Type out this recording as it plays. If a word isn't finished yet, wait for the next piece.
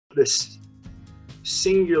This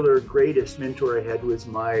singular greatest mentor I had was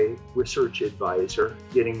my research advisor,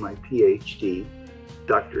 getting my Ph.D.,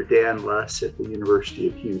 Dr. Dan Luss at the University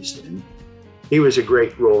of Houston. He was a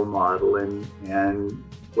great role model and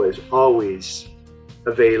was always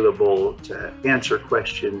available to answer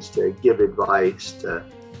questions, to give advice, to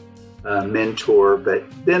mentor. But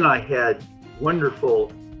then I had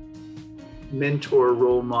wonderful mentor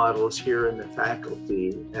role models here in the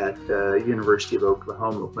faculty at the University of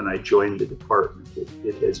Oklahoma when I joined the department.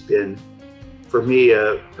 It has been, for me,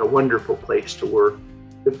 a wonderful place to work.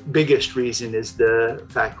 The biggest reason is the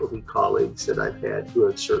faculty colleagues that I've had who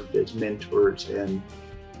have served as mentors and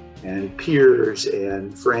peers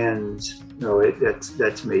and friends.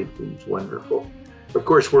 That's made things wonderful. Of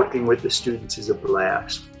course, working with the students is a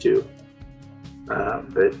blast too.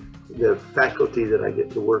 But the faculty that I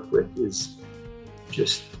get to work with is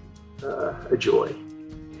just a joy.